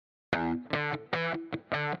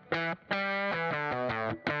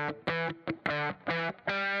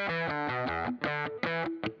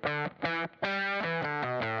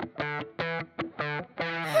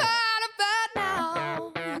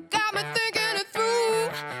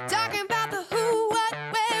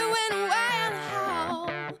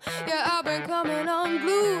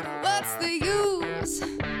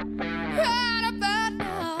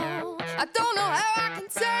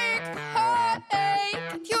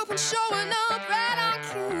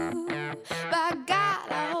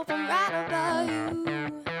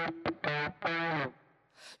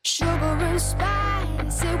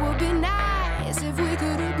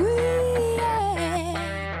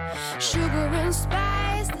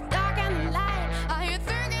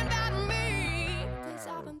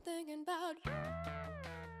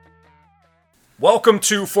Welcome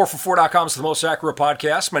to 4for4.com's The Most Accurate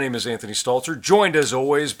Podcast. My name is Anthony Stalter, joined as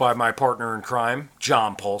always by my partner in crime,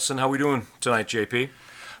 John Paulsen. How are we doing tonight, JP?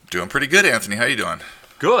 Doing pretty good, Anthony. How you doing?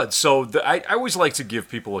 Good. So I always like to give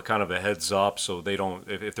people a kind of a heads up so they don't,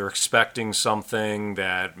 if they're expecting something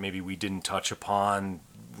that maybe we didn't touch upon,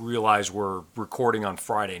 realize we're recording on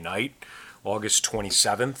Friday night, August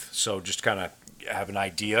 27th. So just kind of have an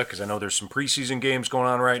idea, because I know there's some preseason games going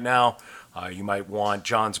on right now. You might want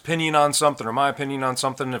John's opinion on something or my opinion on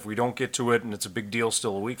something. If we don't get to it and it's a big deal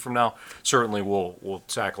still a week from now, certainly we'll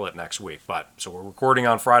tackle it next week. But so we're recording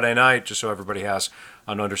on Friday night just so everybody has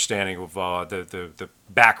an understanding of the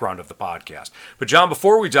background of the podcast. But John,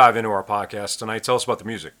 before we dive into our podcast tonight, tell us about the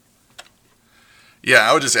music. Yeah,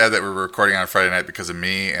 I would just add that we're recording on Friday night because of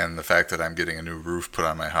me and the fact that I'm getting a new roof put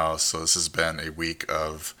on my house. So this has been a week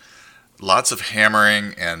of lots of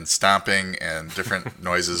hammering and stomping and different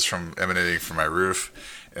noises emanating from my roof.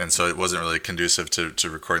 And so it wasn't really conducive to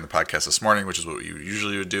recording the podcast this morning, which is what you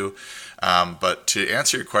usually would do. But to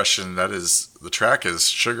answer your question, the track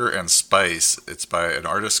is Sugar and Spice. It's by an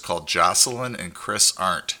artist called Jocelyn and Chris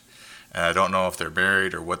Arndt. And I don't know if they're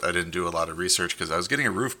married or what. I didn't do a lot of research because I was getting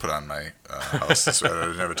a roof put on my house, so I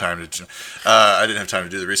didn't have time to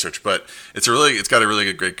do the research. But it's got a really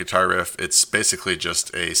good, great guitar riff. It's basically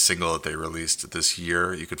just a single that they released this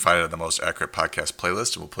year. You can find it on the Most Accurate Podcast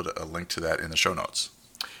playlist, and we'll put a link to that in the show notes.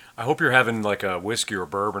 I hope you're having like a whiskey or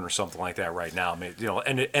bourbon or something like that right now.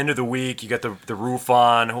 End of the week, you got the roof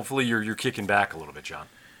on. Hopefully you're kicking back a little bit, John.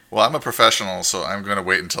 Well, I'm a professional, so I'm going to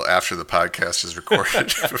wait until after the podcast is recorded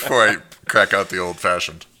before I crack out the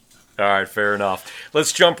old-fashioned. All right, fair enough.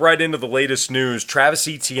 Let's jump right into the latest news. Travis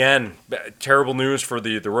Etienne, terrible news for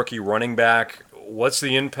the rookie running back. What's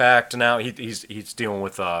the impact now? He's dealing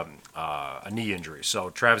with a knee injury. So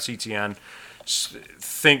Travis Etienne,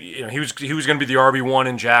 he was going to be the RB1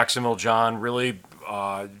 in Jacksonville. John, really,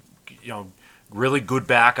 really good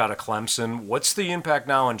back out of Clemson. What's the impact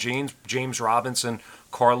now on James Robinson,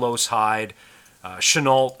 Carlos Hyde,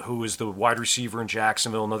 Chenault, who is the wide receiver in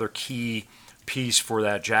Jacksonville, another key piece for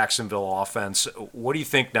that Jacksonville offense? What do you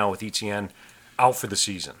think now with Etienne out for the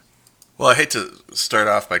season? Well, I hate to start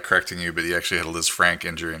off by correcting you, but he actually had a Liz Frank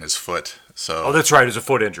injury in his foot. So that's right. It's a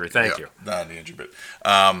foot injury. Thank you. Not an injury, but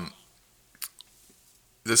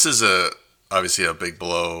this is obviously a big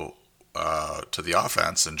blow to the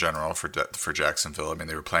offense in general for Jacksonville. I mean,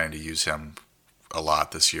 they were planning to use him a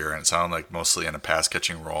lot this year, and it sounded like mostly in a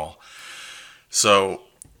pass-catching role. So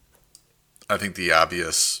I think the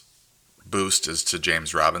obvious boost is to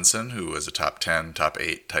James Robinson, who was a top 10, top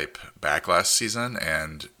 8 type back last season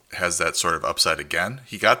and has that sort of upside again.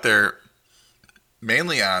 He got there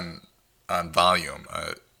mainly on volume.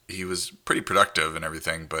 He was pretty productive and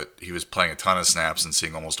everything, but he was playing a ton of snaps and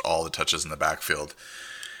seeing almost all the touches in the backfield,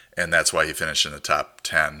 and that's why he finished in the top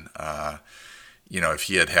 10. If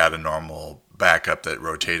he had a normal backup that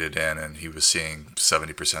rotated in and he was seeing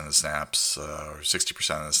 70% of the snaps or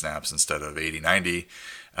 60% of the snaps instead of 80, 90,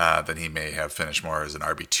 then he may have finished more as an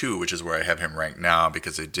RB2, which is where I have him ranked now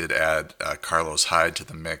because they did add Carlos Hyde to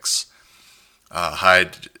the mix.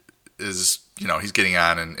 Hyde is, he's getting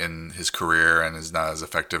on in his career and is not as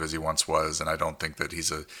effective as he once was, and I don't think that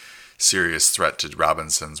he's a serious threat to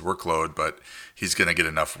Robinson's workload, but he's going to get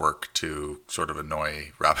enough work to sort of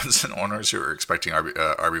annoy Robinson owners who are expecting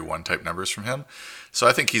RB1 type numbers from him. So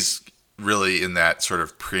I think he's really in that sort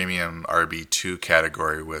of premium RB2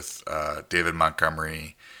 category with David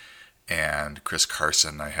Montgomery and Chris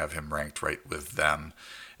Carson. I have him ranked right with them.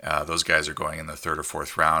 Those guys are going in the third or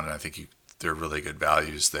fourth round, and I think they're really good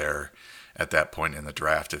values there at that point in the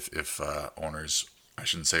draft. If owners, I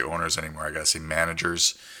shouldn't say owners anymore, I got to say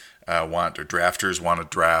managers, drafters want to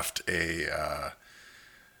draft a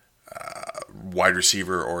wide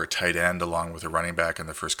receiver or a tight end along with a running back in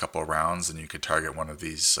the first couple of rounds, and you could target one of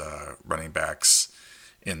these running backs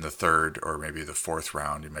in the third or maybe the fourth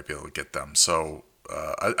round, you might be able to get them. So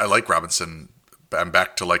I like Robinson. I'm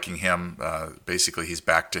back to liking him. Basically, he's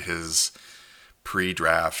back to his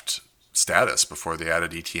pre-draft status before they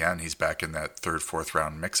added ETN. He's back in that third, fourth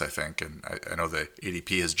round mix, I think. And I know the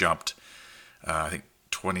ADP has jumped, I think,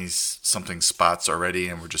 20 something spots already,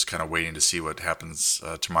 and we're just kind of waiting to see what happens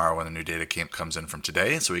tomorrow when the new data comes in from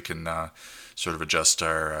today, so we can sort of adjust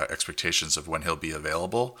our expectations of when he'll be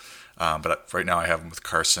available. But right now I have him with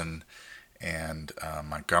Carson and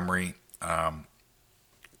Montgomery.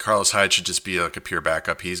 Carlos Hyde should just be like a pure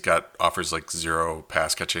backup. He's got offers like zero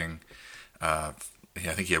pass catching. I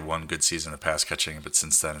think he had one good season of pass catching, but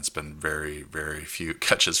since then it's been very, very few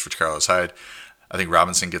catches for Carlos Hyde. I think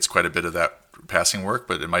Robinson gets quite a bit of that passing work,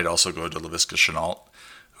 but it might also go to Laviska Shenault,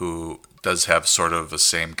 who does have sort of the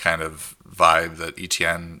same kind of vibe that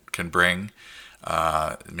ETN can bring.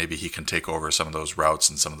 Maybe he can take over some of those routes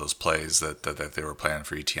and some of those plays that they were planning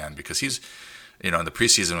for ETN, because he's, in the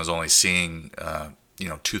preseason was only seeing,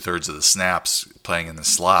 2/3 of the snaps playing in the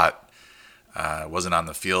slot, wasn't on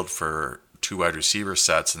the field for 2 wide receiver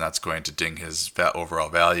sets, and that's going to ding his overall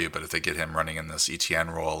value. But if they get him running in this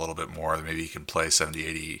ETN role a little bit more, then maybe he can play 70,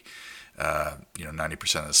 80,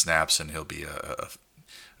 90% of the snaps, and he'll be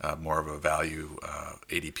a more of a value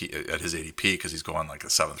ADP at his ADP, because he's going like the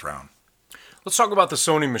 7th round. Let's talk about the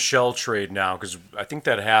Sony Michel trade now, because I think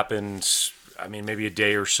that happened, maybe a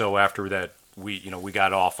day or so after that we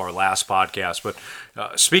got off our last podcast.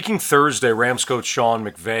 But speaking Thursday, Rams coach Sean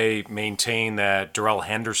McVay maintained that Darrell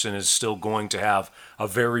Henderson is still going to have a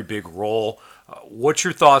very big role. What's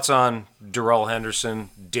your thoughts on Darrell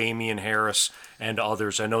Henderson, Damian Harris, and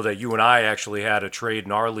others? I know that you and I actually had a trade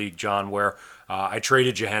in our league, John, where I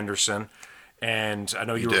traded you Henderson, and I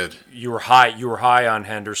know you were high on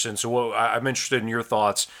Henderson. So I'm interested in your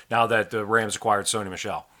thoughts now that the Rams acquired Sony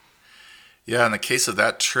Michel. Yeah, in the case of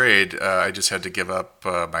that trade, I just had to give up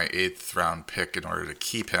my 8th round pick in order to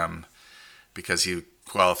keep him, because he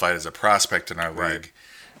qualified as a prospect in our league. Right.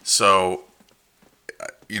 So,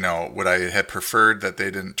 would I have preferred that they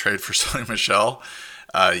didn't trade for Sony Michel?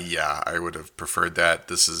 Yeah, I would have preferred that.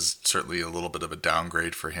 This is certainly a little bit of a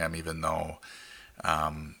downgrade for him, even though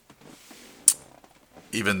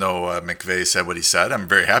McVay said what he said. I'm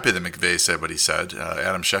very happy that McVay said what he said.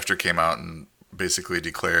 Adam Schefter came out and basically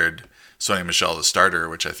declared Sony Michel the starter,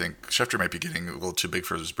 which I think Schefter might be getting a little too big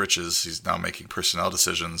for his britches. He's now making personnel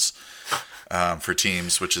decisions for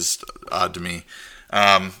teams, which is odd to me.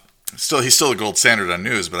 He's still a gold standard on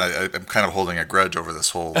news, but I'm kind of holding a grudge over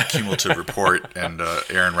this whole cumulative report and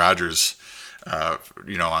Aaron Rodgers,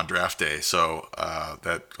 on draft day. So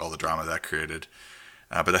that all the drama that created.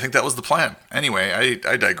 But I think that was the plan. Anyway,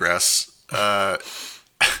 I digress.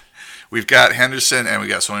 We've got Henderson and we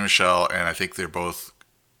got Sony Michel, and I think they're both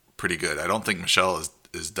pretty good. I don't think Michel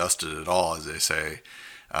is dusted at all, as they say.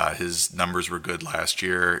 His numbers were good last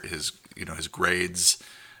year. His grades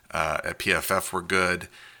at PFF were good.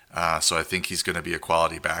 So I think he's going to be a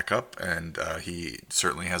quality backup, and he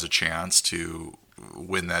certainly has a chance to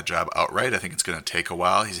win that job outright. I think it's going to take a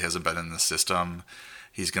while. He hasn't been in the system.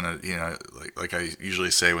 He's going to, like I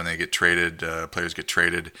usually say when they get traded, players get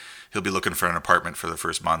traded, he'll be looking for an apartment for the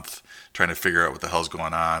first month, trying to figure out what the hell's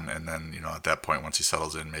going on. And then, at that point, once he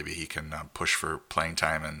settles in, maybe he can push for playing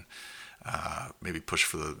time and maybe push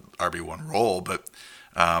for the RB1 role. But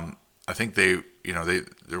I think there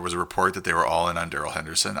was a report that they were all in on Darrell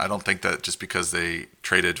Henderson. I don't think that just because they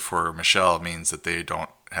traded for Michel means that they don't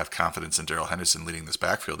have confidence in Darrell Henderson leading this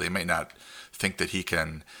backfield. They may not think that he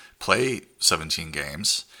can play 17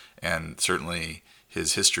 games, and certainly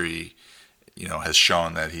his history, has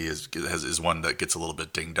shown that he is one that gets a little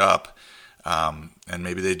bit dinged up, and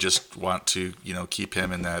maybe they just want to, keep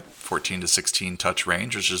him in that 14 to 16 touch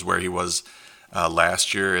range, which is where he was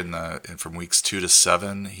last year. From weeks 2 to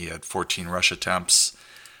 7, he had 14 rush attempts,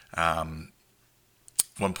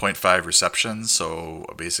 1.5 receptions, so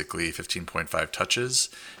basically 15.5 touches.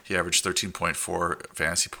 He averaged 13.4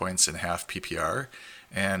 fantasy points in half PPR,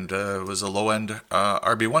 and was a low-end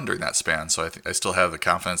RB1 during that span. So I still have the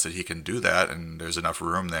confidence that he can do that, and there's enough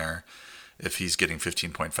room there if he's getting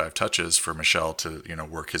 15.5 touches for Michel to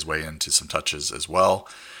work his way into some touches as well.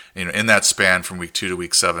 In that span from week 2 to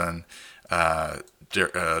week 7,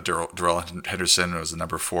 Darrell Henderson was the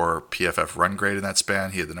number 4 PFF run grade in that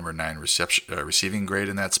span. He had the number 9 receiving grade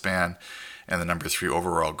in that span, and the number 3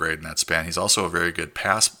 overall grade in that span. He's also a very good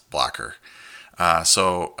pass blocker.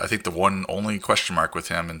 So I think the only question mark with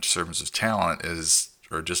him in terms of talent is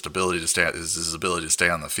his ability to stay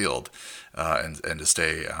on the field and to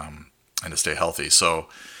stay healthy. So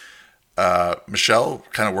Michel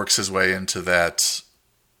kind of works his way into that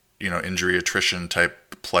injury attrition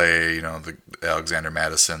type play. The Alexander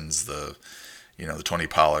Madisons, the Tony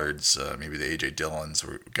Pollards, maybe the AJ Dillons,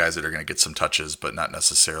 or guys that are going to get some touches but not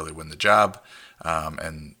necessarily win the job.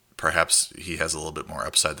 And perhaps he has a little bit more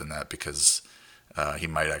upside than that because he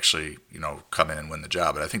might actually come in and win the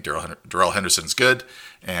job. But I think Darrell Henderson's good,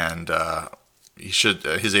 and his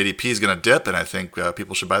ADP is going to dip, and I think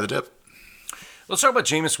people should buy the dip. Let's talk about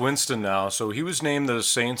Jameis Winston now. So he was named the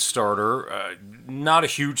Saints starter. Not a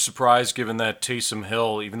huge surprise given that Taysom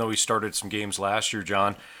Hill, even though he started some games last year,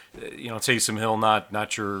 John, Taysom Hill,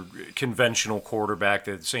 not your conventional quarterback.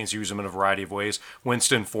 The Saints use him in a variety of ways.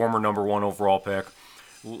 Winston, former number 1 overall pick,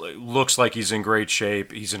 looks like he's in great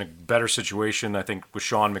shape. He's in a better situation, I think, with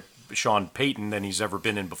Sean Payton than he's ever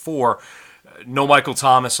been in before. No Michael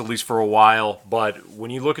Thomas, at least for a while. But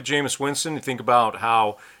when you look at Jameis Winston, you think about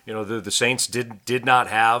how the Saints did not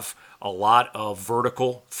have a lot of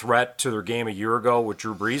vertical threat to their game a year ago with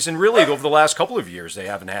Drew Brees. And really, over the last couple of years, they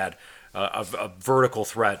haven't had a vertical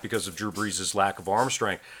threat because of Drew Brees' lack of arm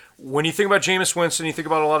strength. When you think about Jameis Winston, you think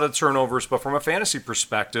about a lot of the turnovers. But from a fantasy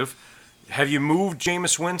perspective, have you moved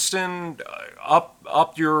Jameis Winston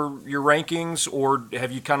up your rankings, or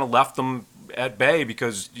have you kind of left them at bay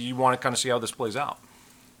because you want to kind of see how this plays out?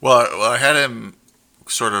 Well, I had him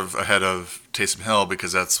sort of ahead of Taysom Hill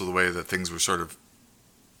because that's the way that things were sort of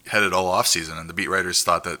headed all offseason, and the beat writers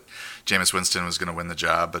thought that Jameis Winston was going to win the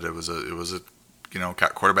job, but it was a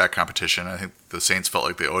quarterback competition. I think the Saints felt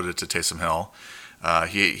like they owed it to Taysom Hill.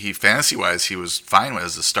 He fantasy wise he was fine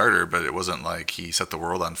as a starter, but it wasn't like he set the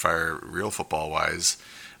world on fire real football wise.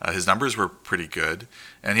 His numbers were pretty good,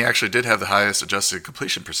 and he actually did have the highest adjusted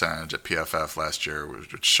completion percentage at PFF last year,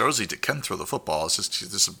 which shows he can throw the football. It's just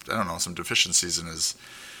there's some deficiencies in his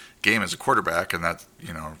game as a quarterback, and that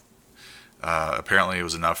apparently it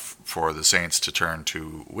was enough for the Saints to turn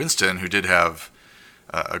to Winston, who did have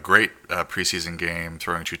a great preseason game,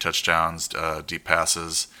 throwing 2 touchdowns, deep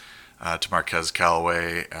passes to Marquez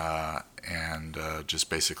Callaway, and just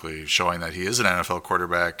basically showing that he is an NFL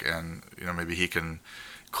quarterback, and maybe he can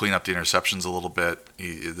clean up the interceptions a little bit.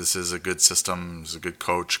 This is a good system. He's a good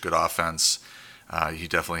coach, good offense. He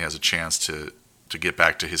definitely has a chance to get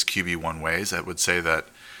back to his QB1 ways. I would say that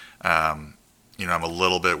I'm a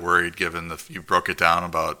little bit worried given you broke it down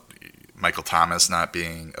about Michael Thomas not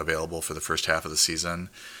being available for the first half of the season.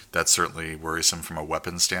 That's certainly worrisome from a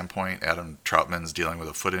weapons standpoint. Adam Troutman's dealing with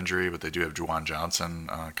a foot injury, but they do have Juwan Johnson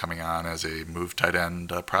coming on as a move tight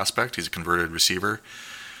end prospect. He's a converted receiver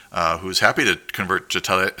who's happy to convert to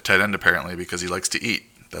tight end apparently because he likes to eat.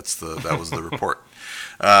 That was the report.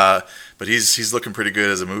 But he's looking pretty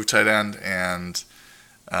good as a move tight end, and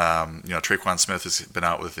Traquan Smith has been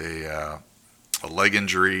out with a leg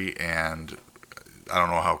injury, and I don't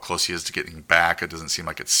know how close he is to getting back. It doesn't seem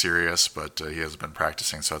like it's serious, but he has been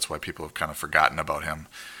practicing, so that's why people have kind of forgotten about him,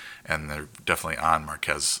 and they're definitely on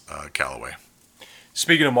Marquez Callaway.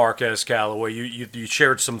 Speaking of Marquez Callaway, you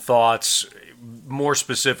shared some thoughts. More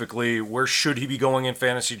specifically, where should he be going in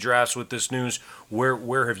fantasy drafts with this news?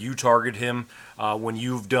 Where have you targeted him when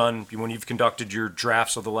you've conducted your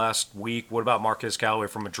drafts of the last week? What about Marquez Callaway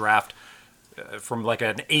from a draft, from like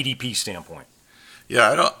an ADP standpoint?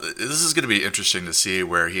 Yeah, this is going to be interesting to see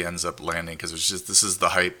where he ends up landing because this is the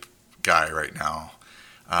hype guy right now,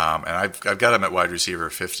 and I've got him at wide receiver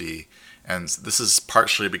 50, and this is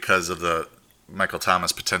partially because of the Michael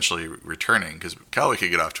Thomas potentially returning, because Callaway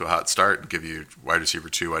could get off to a hot start and give you wide receiver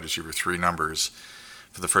 2, wide receiver 3 numbers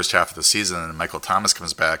for the first half of the season, and Michael Thomas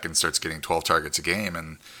comes back and starts getting 12 targets a game,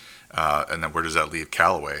 and then where does that leave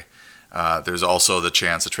Callaway? There's also the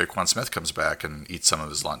chance that Traquan Smith comes back and eats some of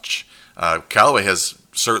his lunch. Callaway has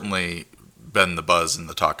certainly been the buzz and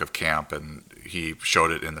the talk of camp, and he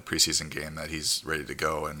showed it in the preseason game that he's ready to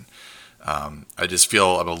go, and I just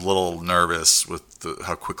feel I'm a little nervous with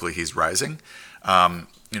how quickly he's rising.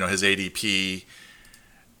 His ADP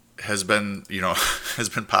has been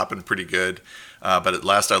popping pretty good, but at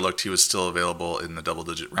last I looked, he was still available in the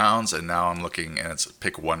double-digit rounds, and now I'm looking and it's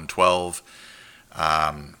pick 112.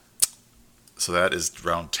 So that is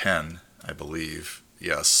round 10, I believe.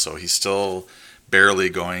 Yes, so he's still barely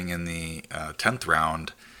going in the 10th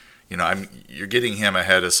round. You're getting him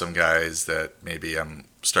ahead of some guys that maybe I'm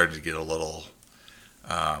starting to get a little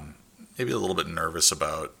bit nervous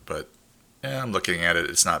about, but I'm looking at it,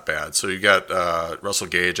 it's not bad. So you got Russell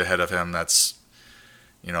Gage ahead of him. That's,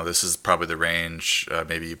 this is probably the range.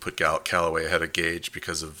 Maybe you put Callaway ahead of Gage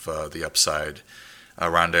because of the upside.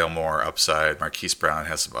 Rondale Moore upside. Marquise Brown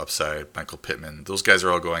has some upside. Michael Pittman. Those guys are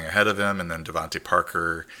all going ahead of him. And then Devontae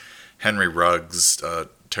Parker, Henry Ruggs,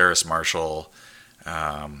 Terrace Marshall,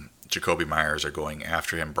 Jacoby Myers are going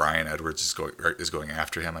after him. Brian Edwards is going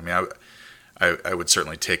after him. I mean, I would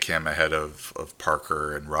certainly take him ahead of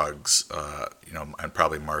Parker and Ruggs, and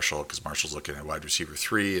probably Marshall, because Marshall's looking at wide receiver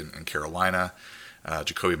 3 in Carolina.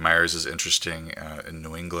 Jacoby Myers is interesting in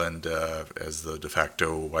New England as the de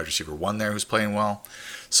facto wide receiver 1 there, who's playing well.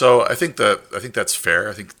 So I think that's fair.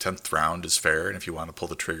 I think the 10th round is fair, and if you want to pull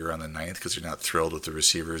the trigger on the 9th because you're not thrilled with the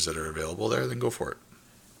receivers that are available there, then go for it.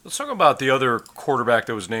 Let's talk about the other quarterback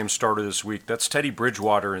that was named starter this week. That's Teddy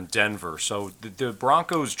Bridgewater in Denver. So the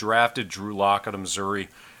Broncos drafted Drew Lock out of Missouri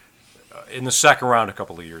in the second round a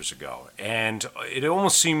couple of years ago. And it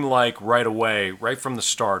almost seemed like right away, right from the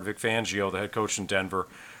start, Vic Fangio, the head coach in Denver,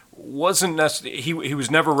 wasn't necessarily, he was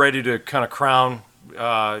never ready to kind of crown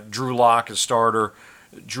Drew Lock as starter.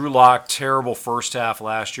 Drew Lock, terrible first half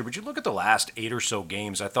last year. But you look at the last 8 or so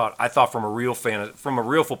games, I thought from a real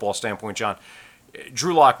football standpoint, John,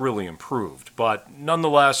 Drew Lock really improved, but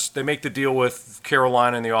nonetheless, they make the deal with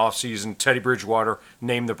Carolina in the offseason. Teddy Bridgewater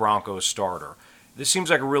named the Broncos starter. This seems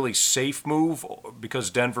like a really safe move because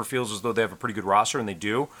Denver feels as though they have a pretty good roster, and they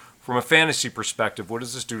do. From a fantasy perspective, what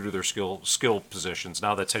does this do to their skill positions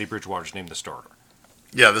now that Teddy Bridgewater's named the starter?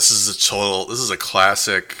 Yeah, this is a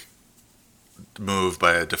classic move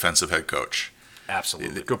by a defensive head coach.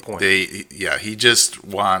 Absolutely, good point. He just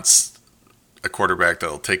wants a quarterback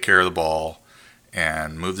that'll take care of the ball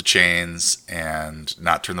and move the chains and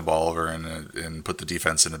not turn the ball over and put the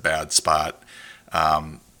defense in a bad spot.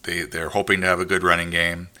 They're hoping to have a good running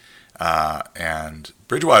game. And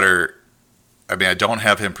Bridgewater, I mean, I don't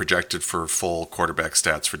have him projected for full quarterback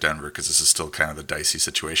stats for Denver because this is still kind of a dicey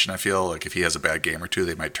situation, I feel. Like if he has a bad game or two,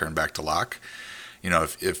 they might turn back to Lock.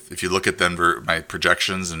 If you look at Denver, my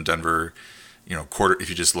projections in Denver, if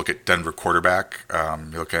you just look at Denver quarterback,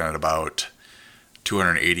 you're looking at about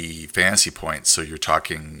 280 fantasy points, so you're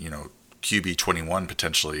talking, QB 21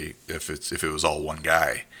 potentially if it was all one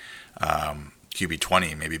guy, QB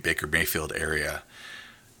 20 maybe Baker Mayfield area.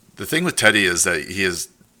 The thing with Teddy is that he is,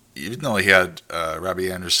 even though he had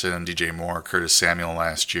Robbie Anderson, DJ Moore, Curtis Samuel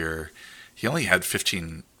last year, he only had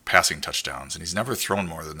 15 passing touchdowns, and he's never thrown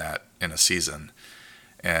more than that in a season.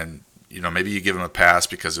 And maybe you give him a pass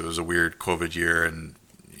because it was a weird COVID year, and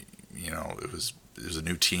it was a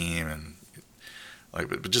new team and.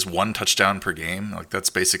 But just 1 touchdown per game, that's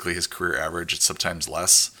basically his career average. It's sometimes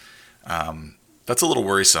less. That's a little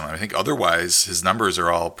worrisome. I think otherwise his numbers are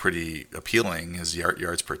all pretty appealing. His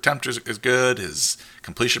yards per attempt is good. His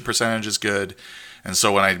completion percentage is good. And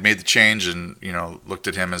so when I made the change and looked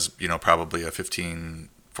at him as probably a 14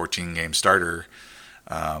 game starter,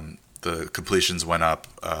 the completions went up,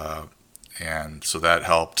 and so that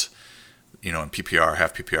helped. In PPR,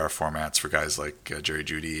 half PPR formats for guys like Jerry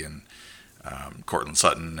Jeudy and Cortland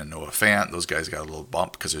Sutton and Noah Fant. Those guys got a little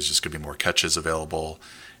bump because there's just going to be more catches available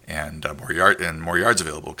and more yards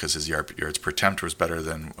available because his yards per attempt was better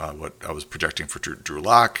than what I was projecting for Drew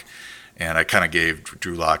Lock. And I kind of gave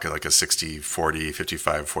Drew Lock like a 60-40,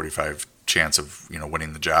 55-45 chance of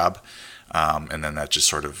winning the job. And then that just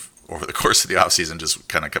sort of over the course of the offseason just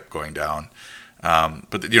kind of kept going down.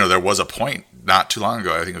 But there was a point not too long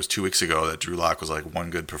ago, I think it was 2 weeks ago, that Drew Lock was like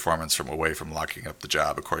one good performance away from locking up the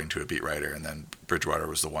job, according to a beat writer, and then Bridgewater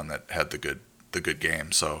was the one that had the good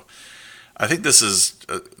game. So I think this is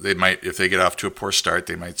they might, if they get off to a poor start,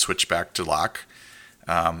 they might switch back to Lock.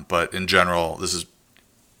 But in general, this is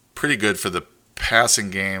pretty good for the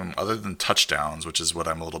passing game, other than touchdowns, which is what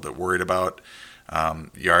I'm a little bit worried about.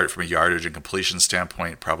 From a yardage and completion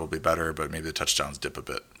standpoint, probably better, but maybe the touchdowns dip a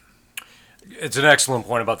bit. It's an excellent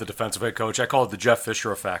point about the defensive head coach. I call it the Jeff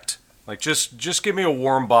Fisher effect. Like just give me a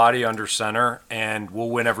warm body under center, and we'll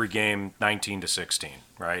win every game 19-16.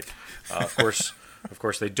 Right? Of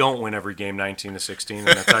course, they don't win every game 19-16, and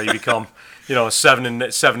that's how you become, a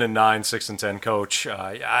 7-9, 6-10 coach.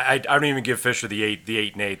 I don't even give Fisher the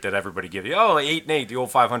 8-8 that everybody gives you. Oh, 8-8, the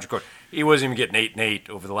old 500 coach. He wasn't even getting 8-8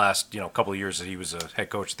 over the last couple of years that he was a head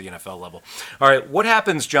coach at the NFL level. All right, what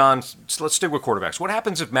happens, John? So let's stick with quarterbacks. What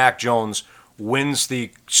happens if Mac Jones wins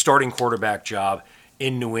the starting quarterback job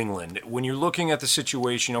in New England? When you're looking at the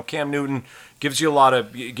situation, Cam Newton gives you a lot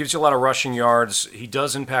of rushing yards. He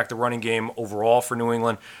does impact the running game overall for New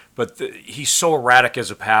England, but he's so erratic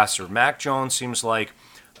as a passer. Mac Jones seems like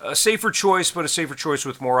a safer choice, but a safer choice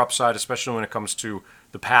with more upside, especially when it comes to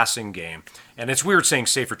the passing game. And it's weird saying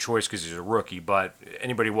safer choice because he's a rookie, but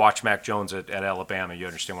anybody watch Mac Jones at Alabama, you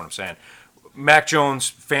understand what I'm saying. Mac Jones,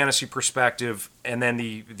 fantasy perspective, and then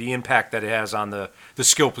the impact that it has on the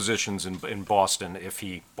skill positions in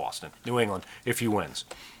New England, if he wins.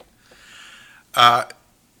 Yeah,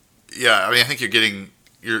 I mean, I think you're getting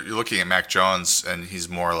you're looking at Mac Jones, and he's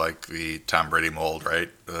more like the Tom Brady mold, right?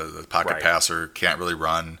 The pocket Right. passer, can't really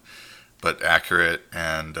run, but accurate,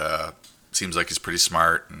 and seems like he's pretty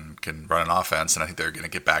smart and can run an offense. And I think they're going to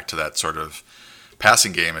get back to that sort of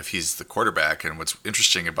passing game if he's the quarterback. And what's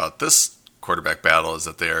interesting about this quarterback battle is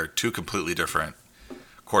that they are two completely different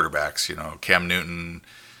quarterbacks. You know, Cam Newton,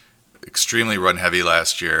 extremely run heavy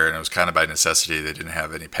last year, and it was kind of by necessity. They didn't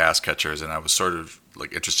have any pass catchers, and I was sort of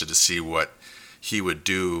like interested to see what he would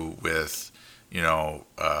do with,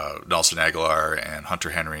 Nelson Aguilar and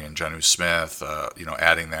Hunter Henry and Jonnu Smith,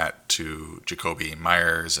 adding that to Jacoby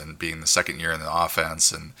Myers and being the second year in the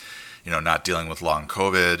offense and, not dealing with long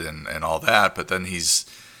COVID and all that. But then he's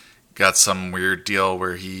got some weird deal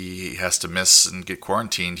where he has to miss and get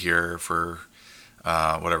quarantined here for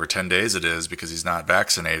 10 days it is because he's not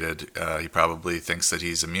vaccinated. He probably thinks that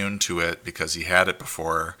he's immune to it because he had it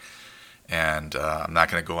before. And I'm not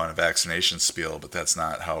going to go on a vaccination spiel, but that's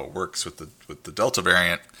not how it works with the Delta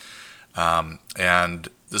variant. And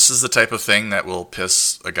this is the type of thing that will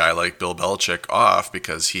piss a guy like Bill Belichick off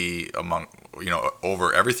because he,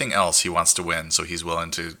 over everything else, he wants to win. So he's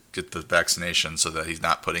willing to get the vaccination so that he's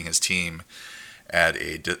not putting his team at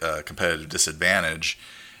a competitive disadvantage.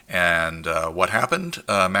 And what happened?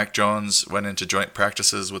 Mac Jones went into joint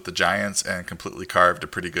practices with the Giants and completely carved a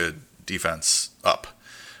pretty good defense up.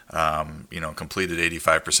 Completed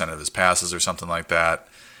 85% of his passes or something like that,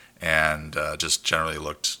 and just generally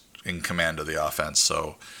looked in command of the offense.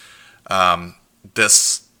 So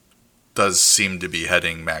this does seem to be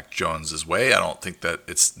heading Mac Jones's way. I don't think that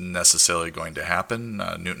it's necessarily going to happen.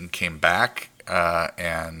 Newton came back,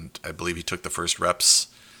 and I believe he took the first reps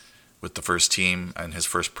with the first team and his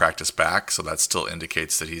first practice back, so that still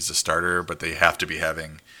indicates that he's a starter, but they have to be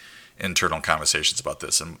having internal conversations about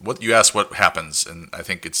this. And what you asked what happens, and I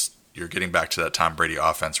think you're getting back to that Tom Brady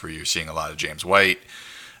offense where you're seeing a lot of James White.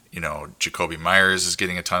 Jacoby Myers is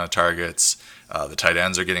getting a ton of targets. The tight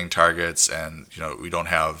ends are getting targets, and we don't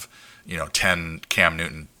have 10 Cam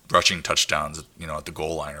Newton rushing touchdowns at the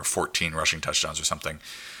goal line or 14 rushing touchdowns or something.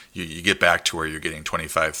 You get back to where you're getting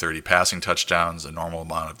 25, 30 passing touchdowns, a normal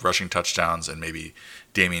amount of rushing touchdowns, and maybe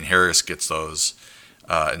Damian Harris gets those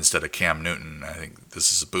instead of Cam Newton. I think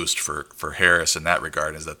this is a boost for Harris in that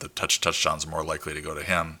regard, is that the touchdowns are more likely to go to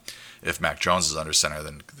him if Mac Jones is under center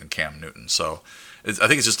than Cam Newton. So I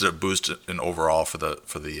think it's just a boost in overall for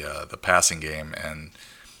the passing game, and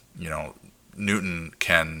Newton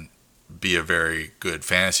can be a very good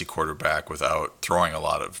fantasy quarterback without throwing a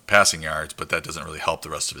lot of passing yards, but that doesn't really help the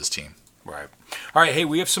rest of his team. Right. All right. Hey,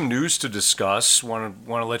 we have some news to discuss. Want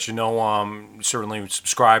to let you know. Certainly,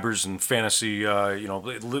 subscribers and fantasy,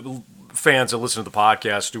 fans that listen to the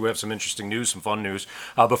podcast do have some interesting news, some fun news.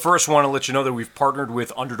 But first, want to let you know that we've partnered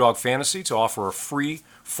with Underdog Fantasy to offer a free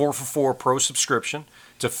 4for4 Pro subscription.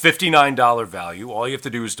 It's a $59 value. All you have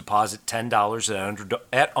to do is deposit $10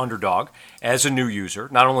 at Underdog as a new user.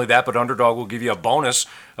 Not only that, but Underdog will give you a bonus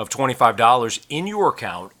of $25 in your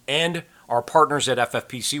account, and our partners at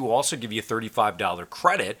FFPC will also give you a $35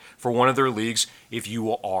 credit for one of their leagues if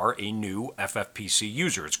you are a new FFPC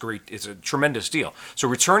user. It's great. It's a tremendous deal. So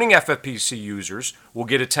returning FFPC users will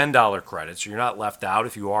get a $10 credit. So you're not left out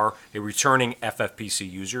if you are a returning FFPC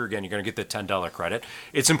user. Again, you're going to get the $10 credit.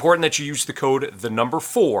 It's important that you use the code the number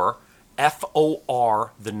 4,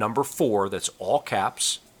 FOR, the number 4, that's all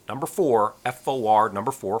caps, number 4, FOR,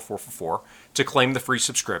 number 4, 4 for 4, to claim the free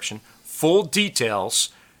subscription. Full details,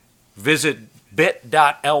 visit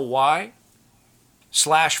bit.ly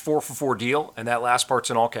 /4for4 deal, and that last part's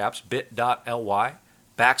in all caps, bit.ly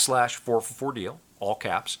 /4for4 deal, all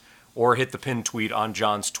caps, or hit the pinned tweet on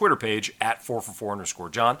John's Twitter page at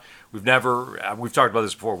 4for4_. John, we've talked about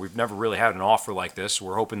this before, we've never really had an offer like this.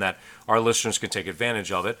 We're hoping that our listeners can take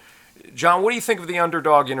advantage of it. John, what do you think of the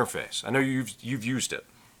Underdog interface? I know you've used it.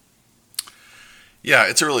 Yeah,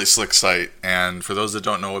 it's a really slick site, and for those that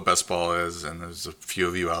don't know what best ball is, and there's a few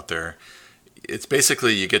of you out there, it's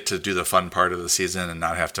basically you get to do the fun part of the season and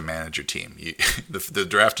not have to manage your team. The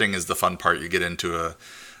drafting is the fun part. You get into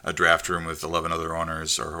a draft room with 11 other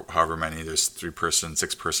owners, or however many. There's 3-person,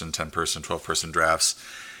 6-person, 10-person, 12-person drafts,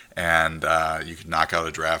 and you can knock out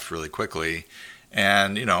a draft really quickly.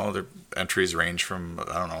 And the entries range from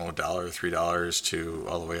 $1, $3 to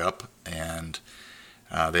all the way up, and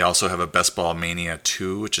they also have a Best Ball Mania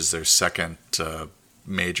 2, which is their second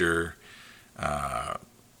major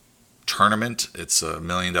tournament. It's $1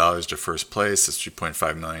 million to first place. It's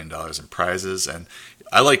 $3.5 million in prizes. And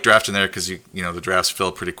I like drafting there because the drafts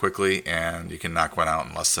fill pretty quickly, and you can knock one out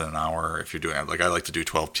in less than an hour if you're doing it. Like I like to do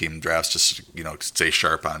 12-team drafts just to stay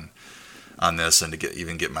sharp on on this, and to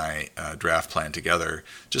get my draft plan together,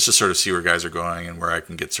 just to sort of see where guys are going and where I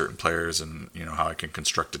can get certain players, and how I can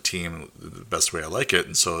construct a team the best way I like it.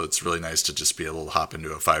 And so it's really nice to just be able to hop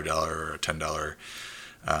into a $5 or a $10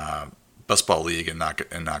 best ball league and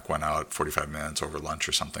knock one out 45 minutes over lunch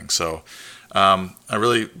or something. So I'm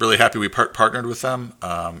really happy we partnered with them.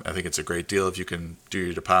 I think it's a great deal if you can do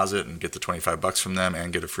your deposit and get the $25 from them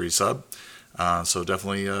and get a free sub. So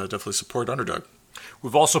definitely support Underdog.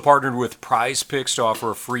 We've also partnered with Prize Picks to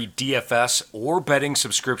offer a free DFS or betting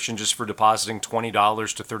subscription just for depositing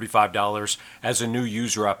 $20 to $35 as a new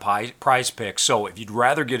user at Prize Picks. So if you'd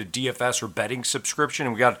rather get a DFS or betting subscription,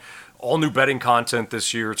 and we got all new betting content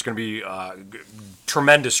this year. It's going to be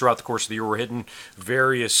tremendous throughout the course of the year. We're hitting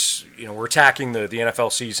various, we're attacking the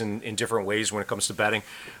NFL season in different ways when it comes to betting.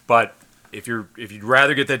 But if you'd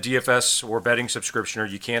rather get that DFS or betting subscription, or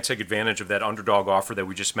you can't take advantage of that Underdog offer that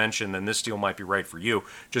we just mentioned, then this deal might be right for you.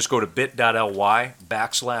 Just go to bit.ly/Prize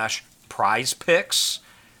Picks,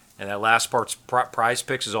 and that last part's Prize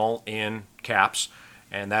Picks is all in caps.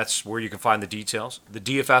 And that's where you can find the details. The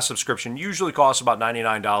DFS subscription usually costs about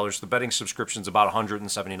 $99. The betting subscription is about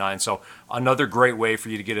 $179. So another great way for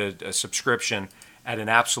you to get a subscription at an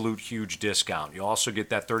absolute huge discount. You also get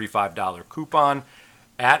that $35 coupon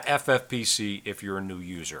at FFPC if you're a new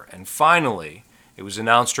user. And finally, it was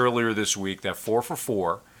announced earlier this week that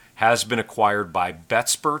 4for4 has been acquired by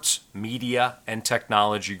BetSperts Media and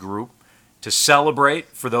Technology Group. To celebrate,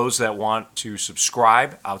 for those that want to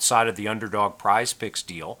subscribe outside of the Underdog Prize Picks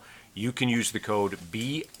deal, you can use the code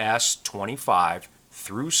BS25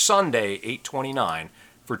 through Sunday, 8/29,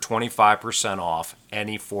 for 25% off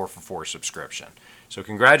any 4for4 subscription. So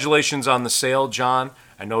congratulations on the sale, John.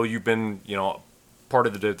 I know you've been, part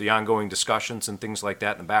of the ongoing discussions and things like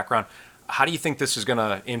that in the background. How do you think this is going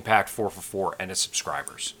to impact 4for4 and its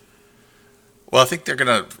subscribers? Well, I think they're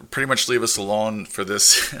going to pretty much leave us alone for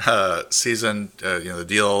this season. The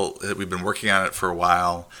deal, we've been working on it for a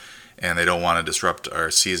while, and they don't want to disrupt our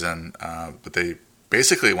season, but they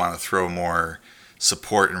basically want to throw more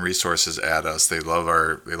support and resources at us. They love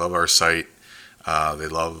our site. They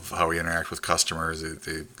love how we interact with customers.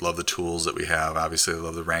 They love the tools that we have. Obviously, they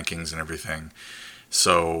love the rankings and everything.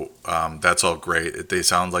 So that's all great. They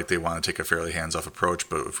sound like they want to take a fairly hands-off approach,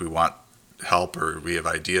 but if we want help or we have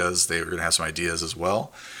ideas, they were going to have some ideas as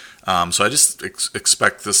well. So I just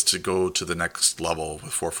expect this to go to the next level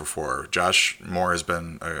with 4for4. Josh Moore has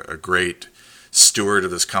been a great steward of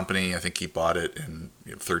this company. I think he bought it in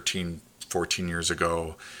 13, 14 years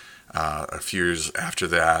ago. A few years after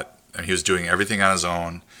that, and he was doing everything on his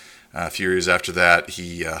own. A few years after that,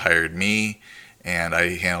 he hired me, and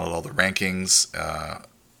I handled all the rankings,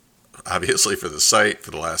 obviously for the site for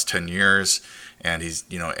the last 10 years. And he's,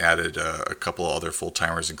 added a couple of other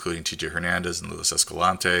full-timers, including TJ Hernandez and Luis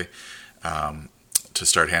Escalante, to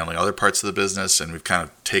start handling other parts of the business. And we've kind of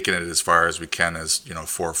taken it as far as we can as,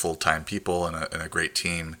 4 full-time people and a great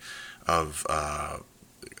team of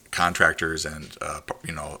contractors and,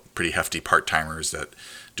 pretty hefty part-timers that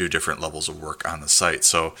do different levels of work on the site.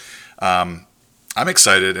 So I'm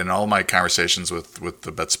excited, and all my conversations with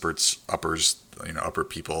the BetSperts upper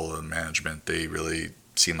people and management, they really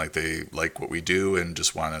seem like they like what we do and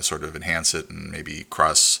just want to sort of enhance it and maybe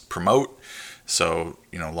cross promote. So,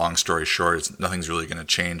 long story short, nothing's really going to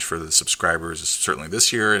change for the subscribers, certainly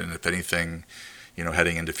this year. And if anything,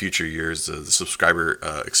 heading into future years, the subscriber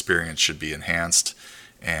experience should be enhanced.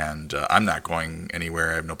 And I'm not going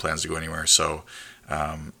anywhere. I have no plans to go anywhere. So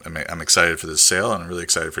I'm excited for this sale, and I'm really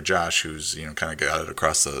excited for Josh, who's kind of got it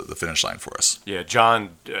across the finish line for us. Yeah,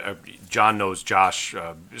 John knows Josh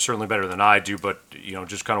certainly better than I do, but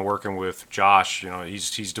just kind of working with Josh,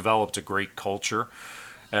 he's developed a great culture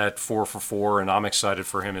at 4for4, and I'm excited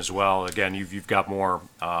for him as well. Again, you've got more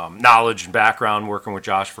knowledge and background working with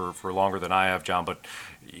Josh for longer than I have, John, but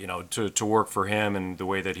to work for him and the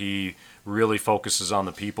way that he really focuses on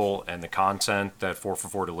the people and the content that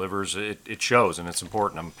 4for4 delivers, it shows, and it's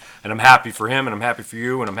important. I'm happy for him, and I'm happy for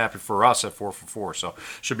you, and I'm happy for us at 4for4. So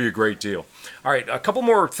should be a great deal. All right, a couple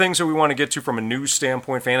more things that we want to get to from a news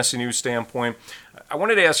standpoint, fantasy news standpoint. I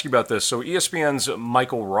wanted to ask you about this. So ESPN's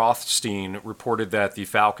Michael Rothstein reported that the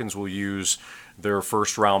Falcons will use their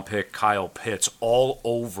first-round pick, Kyle Pitts, all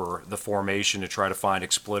over the formation to try to find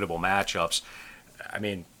exploitable matchups. I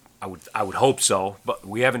mean, I would hope so, but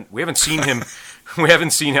we haven't seen him. We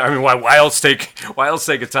haven't seen him. I mean, why else take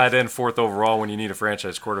a tight end 4th overall when you need a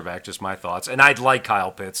franchise quarterback? Just my thoughts. And I'd like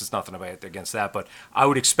Kyle Pitts. It's nothing against that, but I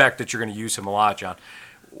would expect that you're going to use him a lot, John.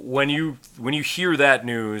 When you hear that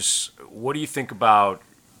news, what do you think about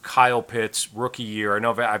Kyle Pitts' rookie year? I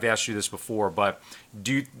know I've asked you this before, but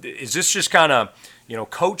is this just kind of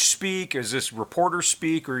coach speak? Is this reporter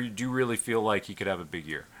speak? Or do you really feel like he could have a big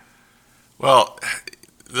year? Well,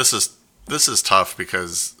 this is tough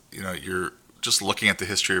because you're just looking at the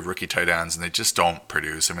history of rookie tight ends, and they just don't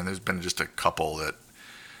produce. I mean, there's been just a couple that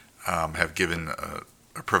have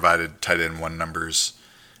provided tight end one numbers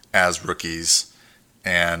as rookies,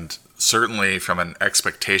 and certainly from an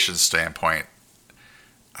expectation standpoint,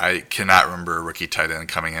 I cannot remember a rookie tight end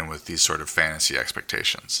coming in with these sort of fantasy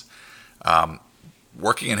expectations.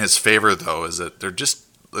 Working in his favor, though, is that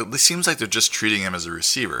it seems like they're just treating him as a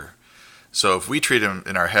receiver. So if we treat him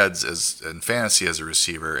in our heads as in fantasy as a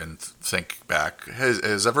receiver and think back, has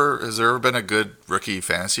there ever been a good rookie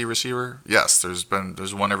fantasy receiver? Yes, there's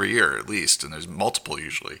one every year at least, and there's multiple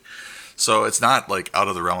usually. So it's not like out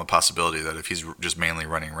of the realm of possibility that if he's just mainly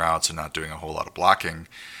running routes and not doing a whole lot of blocking,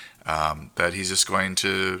 that he's just going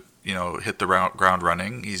to hit the ground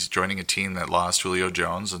running. He's joining a team that lost Julio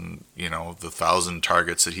Jones and the 1,000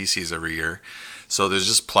 targets that he sees every year. So there's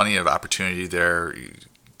just plenty of opportunity there.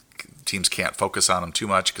 Teams can't focus on him too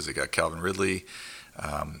much because they got Calvin Ridley,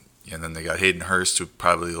 and then they got Hayden Hurst, who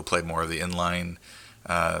probably will play more of the inline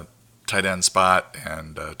tight end spot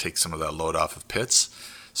and take some of that load off of Pitts.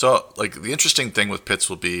 So, like, the interesting thing with Pitts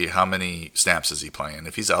will be how many snaps is he playing.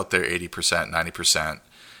 If he's out there 80%, 90%,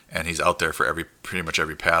 and he's out there for pretty much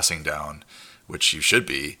every passing down, which you should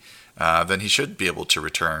be, then he should be able to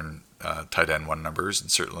return tight end one numbers,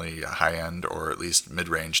 and certainly high end or at least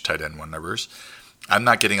mid-range tight end one numbers. I'm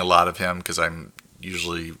not getting a lot of him because I'm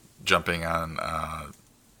usually jumping on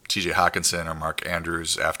T.J. Hawkinson or Mark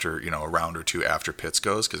Andrews after a round or two after Pitts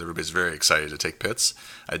goes, because everybody's very excited to take Pitts.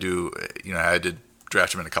 I did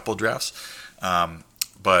draft him in a couple of drafts,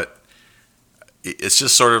 but it's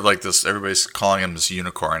just sort of like this. Everybody's calling him this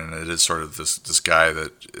unicorn, and it is sort of this guy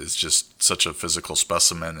that is just such a physical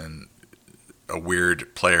specimen and a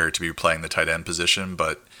weird player to be playing the tight end position,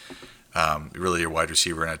 but really a wide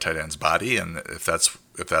receiver in a tight end's body, and if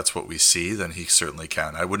that's what we see, then he certainly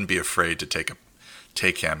can. I wouldn't be afraid to take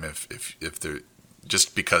him if they're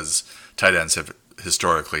just because tight ends have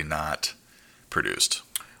historically not produced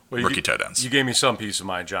rookie tight ends. You gave me some peace of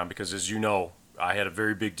mind, John, because as you know, I had a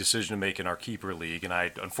very big decision to make in our keeper league, and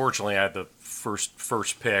I had the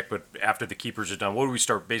first pick, but after the keepers are done, what do we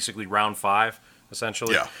start? Basically round 5,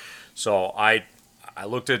 essentially. Yeah. So I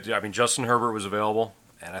looked at. Justin Herbert was available.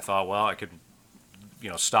 And I thought, well, I could,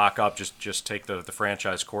 stock up, just take the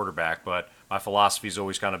franchise quarterback. But my philosophy's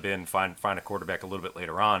always kind of been find a quarterback a little bit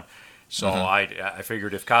later on. So I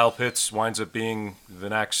figured if Kyle Pitts winds up being the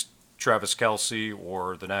next Travis Kelce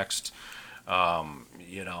or the next,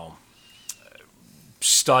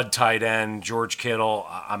 stud tight end George Kittle,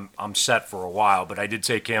 I'm set for a while. But I did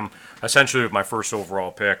take him essentially with my first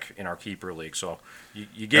overall pick in our keeper league. So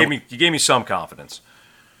you gave me some confidence.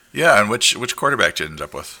 Yeah, and which quarterback did you end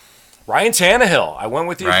up with? Ryan Tannehill. I went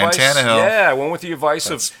with the advice. Tannehill. Yeah, I went with the advice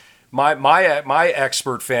of my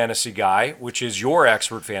expert fantasy guy, which is your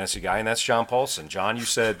expert fantasy guy, and that's John Paulsen. John, you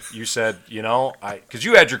said because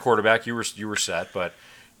you had your quarterback, you were set, but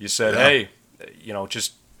you said, hey,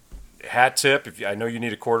 just hat tip. I know you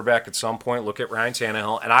need a quarterback at some point, look at Ryan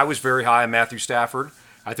Tannehill, and I was very high on Matthew Stafford.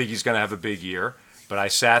 I think he's going to have a big year, but I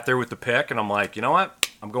sat there with the pick, and I'm like, you know what?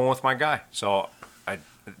 I'm going with my guy. So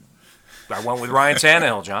I went with Ryan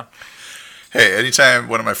Tannehill, John. Hey, anytime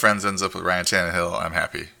one of my friends ends up with Ryan Tannehill, I'm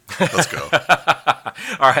happy. Let's go.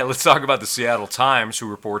 All right, let's talk about the Seattle Times, who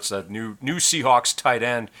reports that new Seahawks tight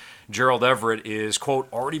end Gerald Everett is, quote,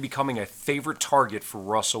 already becoming a favorite target for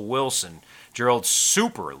Russell Wilson. Gerald's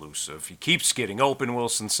super elusive. He keeps getting open,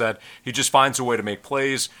 Wilson said. He just finds a way to make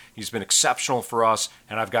plays. He's been exceptional for us,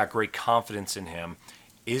 and I've got great confidence in him.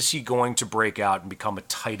 Is he going to break out and become a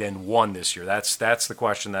tight end one this year? That's the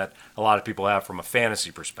question that a lot of people have from a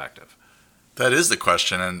fantasy perspective. That is the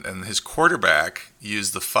question, and his quarterback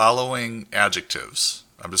used the following adjectives.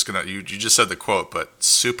 I'm just going to, you just said the quote, but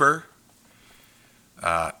super,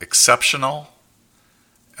 exceptional,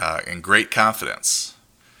 and great confidence.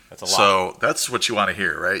 That's a lot. So that's what you want to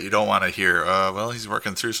hear, right? You don't want to hear, well, he's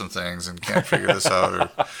working through some things and can't figure this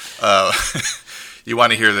out. Or, you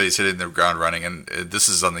want to hear that he's hitting the ground running, and this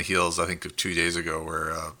is on the heels, I think, of 2 days ago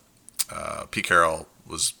where Pete Carroll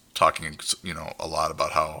was talking, a lot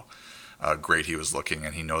about how great he was looking,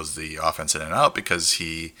 and he knows the offense in and out because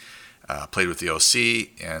he played with the OC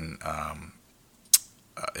in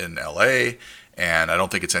LA, and I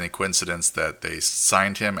don't think it's any coincidence that they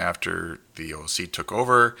signed him after the OC took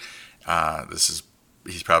over.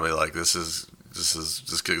 He's probably like, this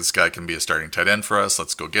guy can be a starting tight end for us.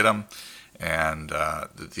 Let's go get him. And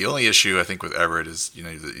the only issue I think with Everett is,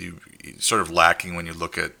 you sort of lacking when you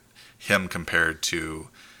look at him compared to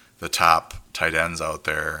the top tight ends out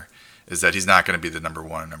there is that he's not going to be the number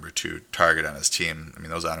one, number two target on his team. I mean,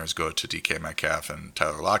 those honors go to DK Metcalf and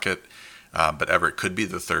Tyler Lockett, but Everett could be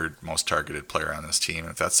the third most targeted player on this team.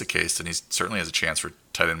 And if that's the case, then he certainly has a chance for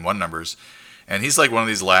tight end one numbers. And he's like one of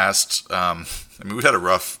these last. I mean, we've had a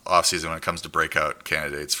rough offseason when it comes to breakout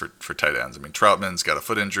candidates for tight ends. I mean, Troutman's got a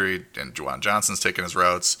foot injury, and Juwan Johnson's taking his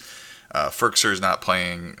routes. Ferkser's not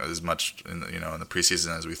playing as much in the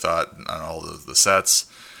preseason as we thought on all the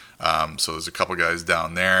sets. So there's a couple guys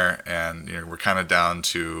down there, and we're kind of down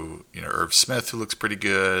to Irv Smith, who looks pretty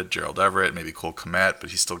good, Gerald Everett, maybe Cole Kmet,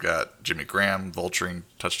 but he's still got Jimmy Graham vulturing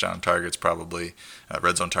touchdown targets, probably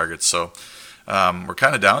red zone targets. So we're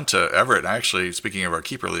kind of down to Everett. And actually, speaking of our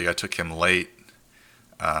keeper league, I took him late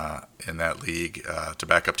in that league to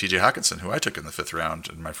back up T.J. Hawkinson, who I took in the 5th round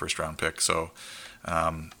in my first round pick. So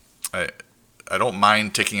I don't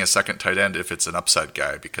mind taking a second tight end if it's an upside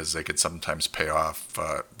guy, because they could sometimes pay off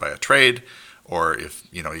via trade, or if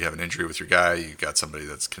you have an injury with your guy, you got somebody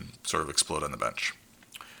that can sort of explode on the bench.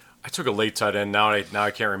 I took a late tight end. Now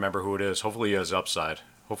I can't remember who it is. Hopefully he has upside.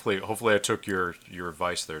 Hopefully I took your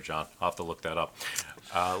advice there, John. I'll have to look that up.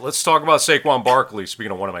 Let's talk about Saquon Barkley.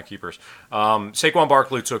 Speaking of one of my keepers, Saquon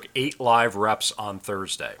Barkley took 8 live reps on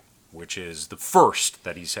Thursday, which is the first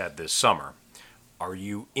that he's had this summer. Are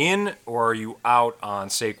you in or are you out on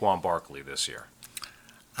Saquon Barkley this year?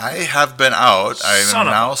 I have been out. I am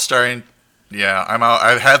now starting. Yeah, I'm out.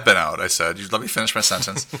 I have been out. I said, let me finish my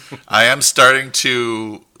sentence. I am starting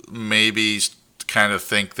to maybe kind of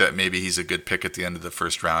think that maybe he's a good pick at the end of the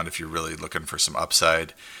first round if you're really looking for some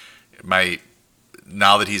upside.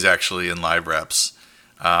 Now that he's actually in live reps,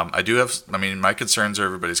 I do have. I mean, my concerns are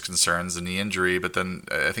everybody's concerns, the knee injury. But then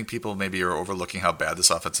I think people maybe are overlooking how bad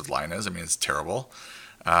this offensive line is. I mean, it's terrible,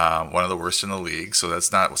 one of the worst in the league. So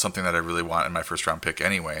that's not something that I really want in my first round pick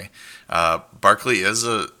anyway. Barkley is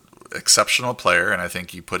a exceptional player, and I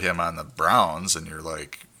think you put him on the Browns, and you're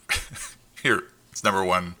like, it's number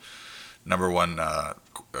one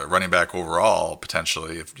running back overall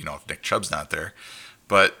potentially if Nick Chubb's not there,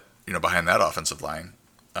 but behind that offensive line.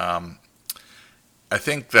 I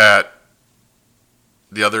think that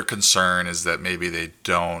the other concern is that maybe they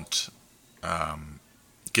don't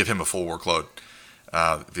give him a full workload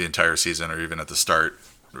the entire season, or even at the start,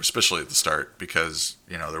 or especially at the start, because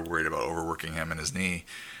they're worried about overworking him and his knee.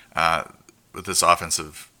 With this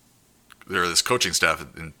this coaching staff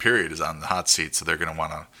in period is on the hot seat, so they're going to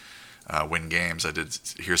want to win games. I did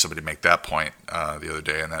hear somebody make that point the other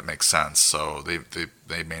day, and that makes sense. So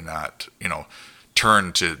they may not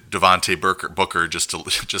turn to Devontae Booker just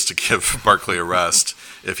to give Barkley a rest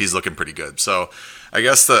if he's looking pretty good. So I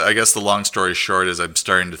guess the long story short is I'm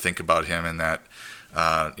starting to think about him in that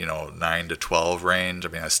 9 to 12 range. I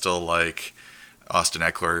mean, I still like Austin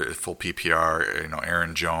Eckler, full PPR.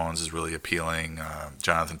 Aaron Jones is really appealing.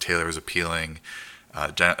 Jonathan Taylor is appealing.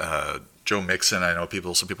 Joe Mixon, I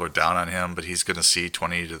know some people are down on him, but he's going to see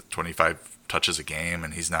 20 to 25 touches a game,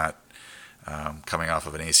 and he's not coming off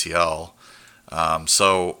of an ACL.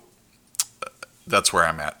 So that's where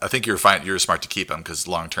I'm at. I think you're fine. You're smart to keep him because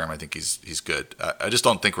long term, I think he's good. I just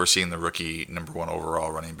don't think we're seeing the rookie number 1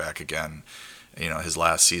 overall running back again. His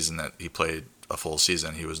last season that he played a full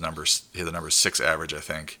season, he had the number 6 average, I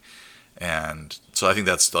think, and so I think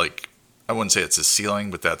that's like, I wouldn't say it's a ceiling,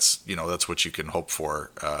 but that's what you can hope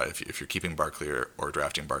for if you're keeping Barkley or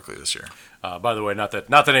drafting Barkley this year. By the way, not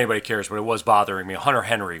that anybody cares, but it was bothering me. Hunter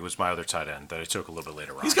Henry was my other tight end that I took a little bit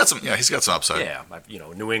later on. He's got some upside. Yeah,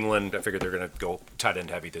 New England. I figured they're going to go tight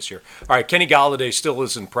end heavy this year. All right, Kenny Golladay still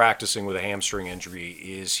isn't practicing with a hamstring injury.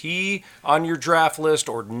 Is he on your draft list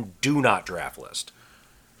or do not draft list?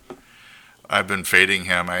 I've been fading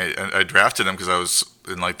him. I drafted him because I was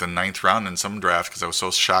in like the 9th round in some draft because I was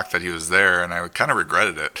so shocked that he was there, and I kind of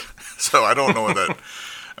regretted it. So I don't know what that.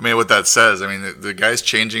 I mean, what that says. I mean, the guy's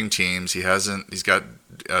changing teams. He's got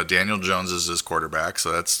Daniel Jones as his quarterback,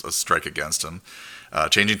 so that's a strike against him.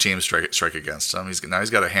 Changing teams, strike against him. He's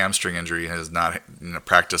got a hamstring injury and has not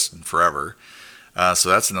practiced in forever. So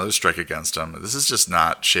that's another strike against him. This is just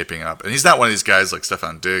not shaping up, and he's not one of these guys like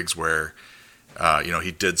Stephon Diggs where.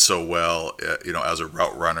 He did so well, as a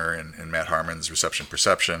route runner in Matt Harmon's reception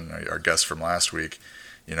perception, our guest from last week.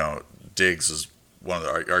 Diggs is one of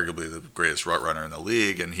arguably the greatest route runner in the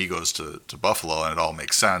league, and he goes to Buffalo, and it all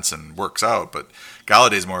makes sense and works out. But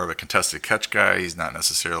Galladay's more of a contested catch guy. He's not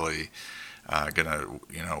necessarily going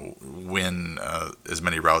to win as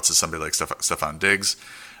many routes as somebody like Stephon Diggs.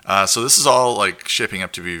 So this is all like shaping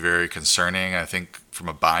up to be very concerning. I think from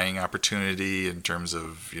a buying opportunity in terms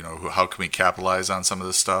of how can we capitalize on some of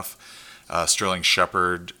this stuff. Sterling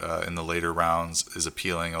Shepard in the later rounds is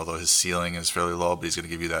appealing, although his ceiling is fairly low, but he's going to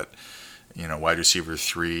give you that, wide receiver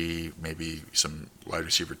 3, maybe some wide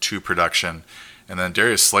receiver 2 production. And then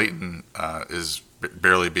Darius Slayton is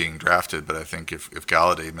barely being drafted, but I think if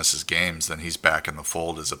Galladay misses games, then he's back in the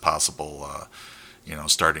fold as a possible,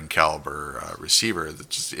 starting caliber receiver.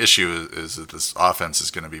 The issue is that this offense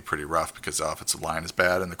is going to be pretty rough because the offensive line is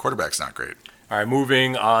bad and the quarterback's not great. All right,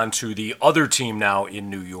 moving on to the other team now in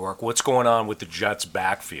New York. What's going on with the Jets'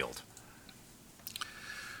 backfield?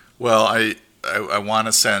 Well, I want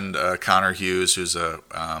to send Connor Hughes, who's a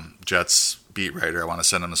Jets beat writer, I want to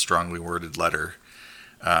send him a strongly worded letter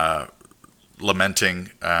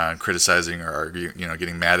lamenting, criticizing, or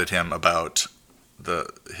getting mad at him about the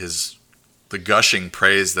gushing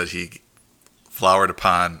praise that he flowered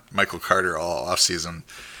upon Michael Carter all offseason,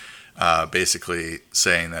 basically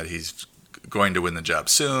saying that he's going to win the job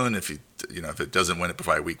soon. If it doesn't win it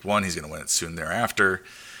by week 1, he's going to win it soon thereafter.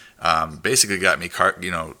 Basically got me,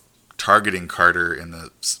 targeting Carter in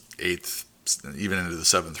the 8th, even into the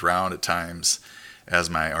 7th round at times as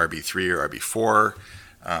my RB3 or RB4.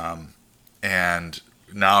 And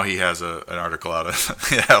now he has an article out of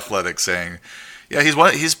the Athletic saying, yeah, he's one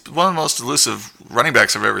of the most elusive running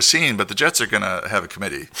backs I've ever seen, but the Jets are going to have a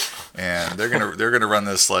committee, and they're going to run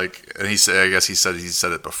this like. And he said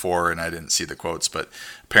it before, and I didn't see the quotes, but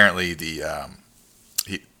apparently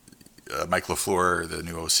Mike LaFleur, the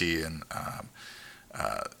new OC, and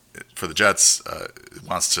for the Jets,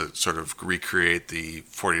 wants to sort of recreate the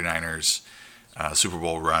 49ers Super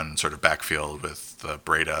Bowl run sort of backfield with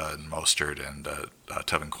Breda and Mostert and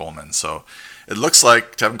Tevin Coleman. So it looks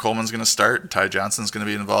like Tevin Coleman's going to start, Ty Johnson's going to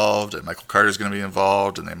be involved, and Michael Carter's going to be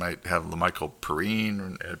involved, and they might have LaMichael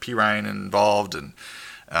Pirine involved. And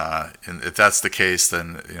if that's the case,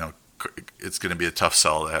 then it's going to be a tough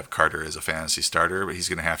sell to have Carter as a fantasy starter, but he's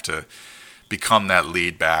going to have to become that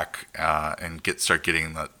lead back and start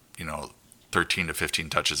getting the 13 to 15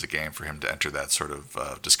 touches a game for him to enter that sort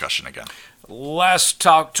of discussion again. Last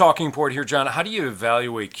talking point here, John. How do you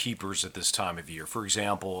evaluate keepers at this time of year? For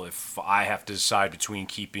example, if I have to decide between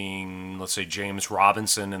keeping, let's say, James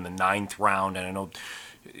Robinson in the 9th round, and I know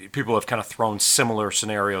people have kind of thrown similar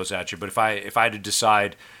scenarios at you, but if I had to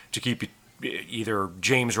decide to keep either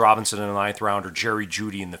James Robinson in the 9th round or Jerry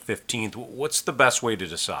Jeudy in the 15th, what's the best way to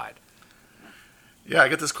decide? Yeah, I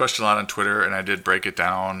get this question a lot on Twitter, and I did break it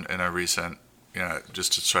down in a recent,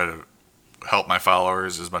 just to try to help my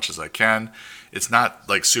followers as much as I can. It's not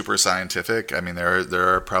like super scientific. I mean,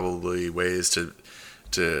 there are probably ways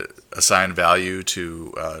to assign value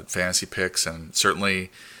to fantasy picks, and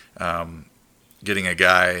certainly getting a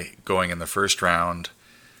guy going in the 1st round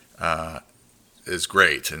is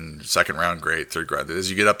great, and 2nd round great, 3rd round.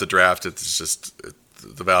 As you get up the draft, it's just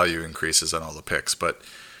the value increases on all the picks. But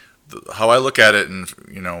how I look at it, and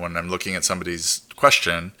when I'm looking at somebody's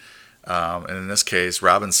question, and in this case,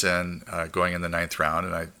 Robinson going in the 9th round,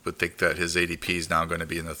 and I would think that his ADP is now going to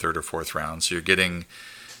be in the 3rd or 4th round. So you're getting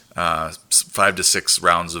 5 to 6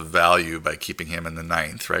 rounds of value by keeping him in the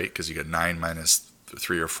 9th, right? Because you get 9 minus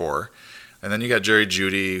 3 or 4, and then you got Jerry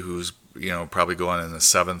Jeudy, who's probably going in the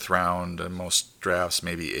 7th round in most drafts,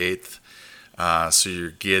 maybe 8th. So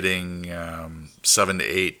you're getting 7 to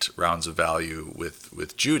 8 rounds of value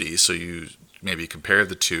with Jeudy. So you maybe compare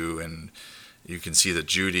the two, and you can see that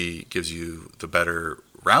Jeudy gives you the better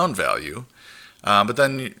round value. But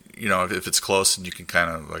then if it's close, and you can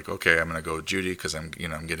kind of like, okay, I'm going to go with Jeudy because I'm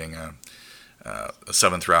getting a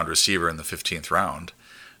 7th round receiver in the 15th round.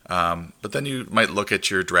 But then you might look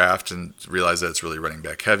at your draft and realize that it's really running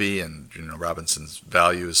back heavy, and Robinson's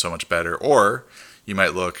value is so much better. Or you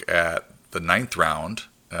might look at the 9th round,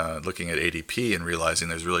 looking at ADP and realizing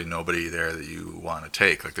there's really nobody there that you want to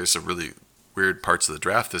take. Like, there's some really weird parts of the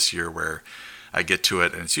draft this year where I get to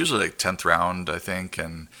it, and it's usually like 10th round, I think,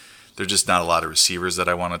 and there's just not a lot of receivers that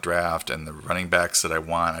I want to draft, and the running backs that I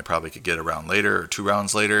want I probably could get a round later or 2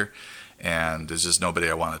 rounds later, and there's just nobody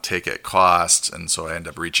I want to take at cost, and so I end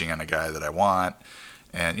up reaching on a guy that I want.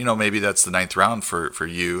 And maybe that's the 9th round for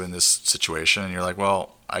you in this situation, and you're like,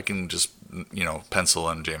 well, I can just pencil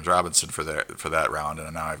in James Robinson for that round,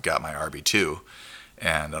 and now I've got my RB2,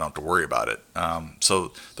 and I don't have to worry about it.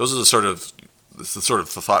 So those are the sort of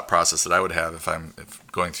the thought process that I would have if I'm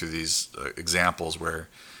going through these examples where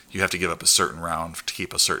you have to give up a certain round to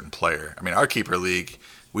keep a certain player. I mean, our keeper league,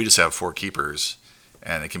 we just have 4 keepers,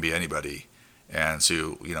 and it can be anybody. And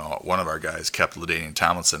so one of our guys kept LaDainian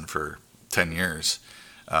Tomlinson for 10 years.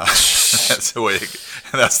 That's the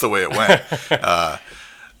way it went.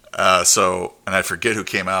 So, and I forget who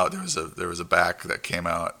came out. There was a back that came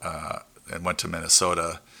out and went to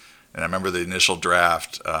Minnesota. And I remember the initial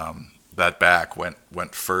draft. that back went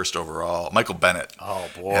first overall. Michael Bennett. Oh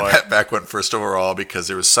boy. And that back went first overall because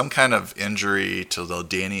there was some kind of injury to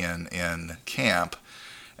LaDainian in camp,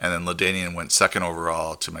 and then LaDainian went second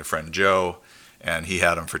overall to my friend Joe, and he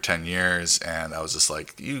had him for 10 years, and I was just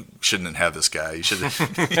like, you shouldn't have this guy. You should have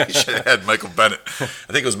had Michael Bennett. I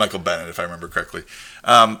think it was Michael Bennett, if I remember correctly.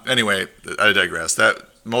 Anyway, I digress. That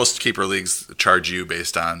most keeper leagues charge you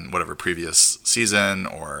based on whatever previous season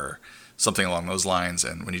or something along those lines.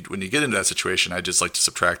 And when you get into that situation, I just like to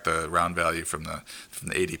subtract the round value from the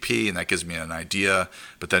ADP, and that gives me an idea.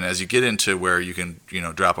 But then as you get into where you can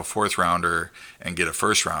drop a fourth rounder and get a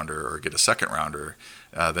first rounder or get a second rounder,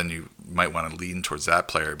 then you might want to lean towards that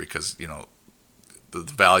player because the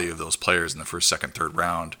value of those players in the first, second, third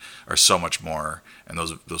round are so much more, and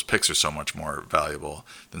those picks are so much more valuable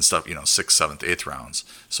than stuff sixth, seventh, eighth rounds.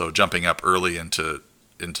 So jumping up early into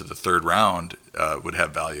the third round would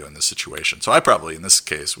have value in this situation. So I probably, in this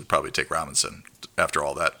case, would probably take Robinson after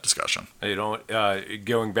all that discussion.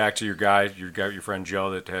 Going back to your friend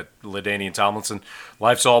Joe that had LaDainian Tomlinson,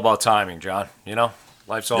 life's all about timing, John.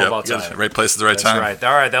 Life's all about timing. Right place at the right time. That's right.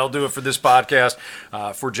 All right, that'll do it for this podcast.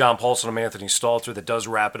 For John Paulsen, I'm Anthony Stalter. That does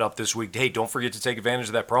wrap it up this week. Hey, don't forget to take advantage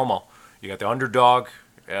of that promo. You got the Underdog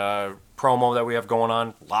promo that we have going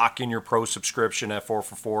on. Lock in your pro subscription at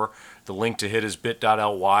 4for4. The link to hit is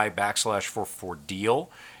bit.ly/4for4deal.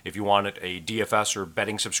 If you wanted a DFS or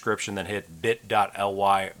betting subscription, then hit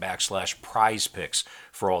bit.ly/prizepicks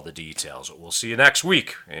for all the details. We'll see you next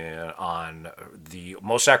week on the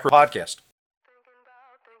Most Accurate Podcast.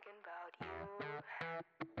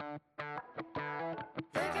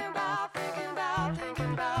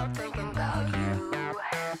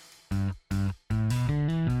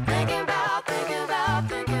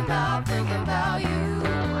 Thinking about you.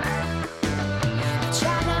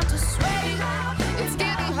 Try not to sweat it. It's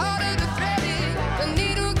getting harder to thread it. The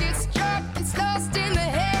needle gets stuck. It's lost in the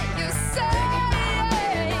head. You say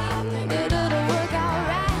it'll work out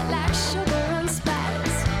right like sugar and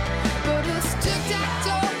spice. But it's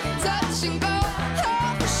tic-tac-toe, touch and go.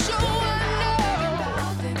 Oh, for sure I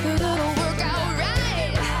know that it'll work out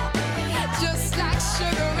right, just like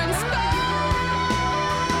sugar and spice.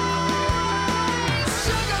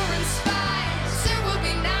 Sugar and spice, it would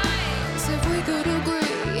be nice if we could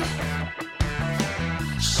agree.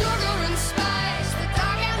 Sugar and spice, the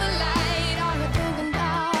dark and the light. Are you thinking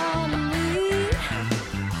about me?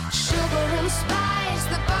 Sugar and spice,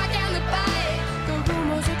 the bark and the bite. The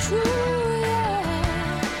rumors are true,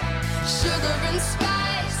 yeah. Sugar and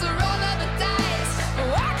spice, the roll of the dice.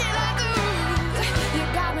 What can I do? You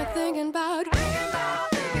got me thinking about